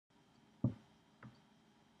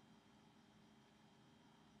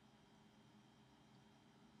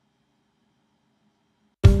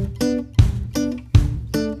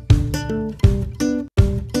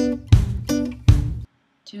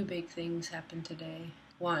Two big things happened today.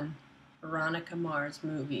 One, Veronica Mars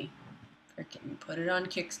movie. Freaking put it on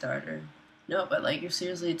Kickstarter. No, but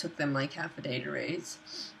seriously, it took them half a day to raise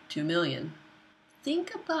 2 million.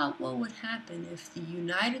 Think about what would happen if the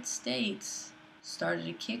United States started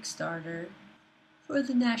a Kickstarter for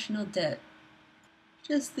the national debt.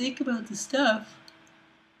 Just think about the stuff.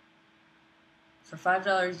 For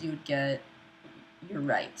 $5, you would get your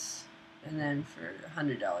rights. And then for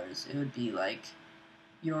 $100, it would be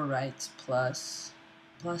your rights plus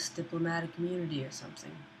diplomatic immunity or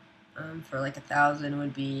something. For $1,000, it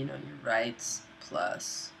would be your rights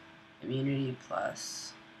plus immunity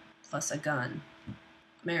plus a gun.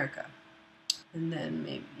 America. And then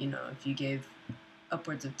maybe if you gave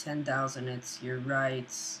upwards of 10,000, it's your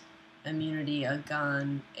rights, immunity, a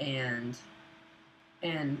gun, and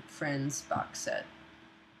Friends box set.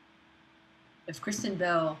 If Kristen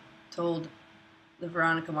Bell told the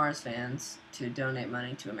Veronica Mars fans to donate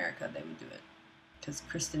money to America, they would do it. Because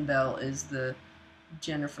Kristen Bell is the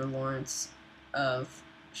Jennifer Lawrence of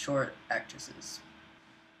short actresses.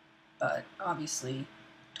 But obviously,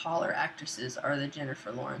 taller actresses are the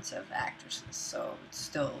Jennifer Lawrence of actresses. So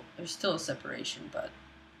there's still a separation, but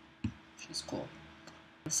she's cool.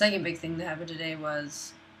 The second big thing that happened today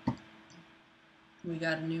was we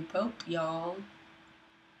got a new pope, y'all.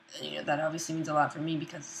 And that obviously means a lot for me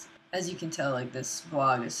because, as you can tell, this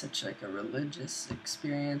vlog is such a religious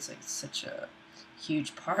experience, such a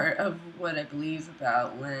huge part of what I believe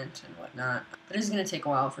about Lent and whatnot. But it's going to take a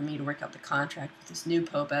while for me to work out the contract with this new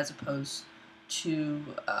pope as opposed to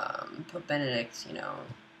Pope Benedict. There's going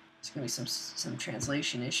to be some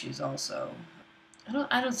translation issues also.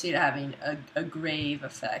 I don't see it having a grave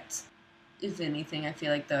effect. If anything, I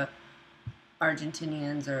feel like the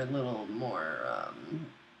Argentinians are a little more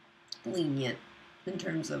lenient in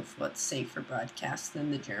terms of what's safe for broadcast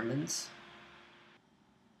than the Germans.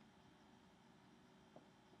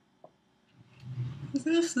 Is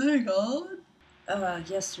this thing on?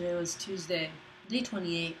 Yesterday was Tuesday, day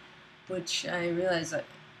 28, which I realized that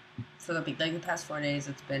for the past 4 days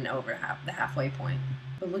it's been over the halfway point.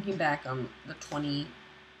 But looking back on the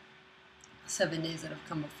 27 days that have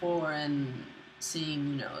come before and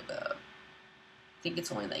seeing, I think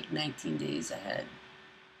it's only 19 days ahead.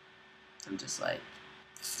 I'm just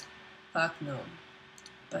fuck no.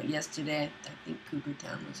 But yesterday, I think Cougar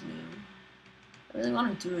Town was new. I really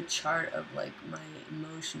want to do a chart of my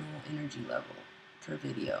emotional energy level per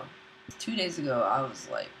video. 2 days ago, I was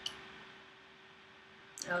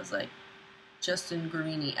Justin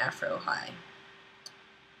Guarini Afro high.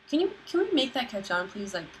 Can we make that catch on,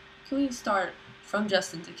 please? Can we start from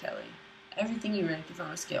Justin to Kelly? Everything you rank is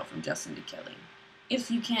on a scale from Justin to Kelly.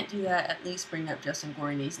 If you can't do that, at least bring up Justin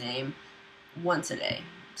Guarini's name once a day.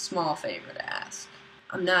 Small favor to ask.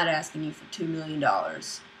 I'm not asking you for $2 million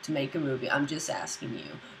to make a movie. I'm just asking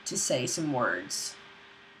you to say some words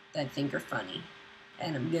that I think are funny.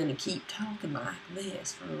 And I'm going to keep talking like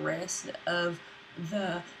this for the rest of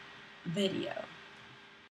the video.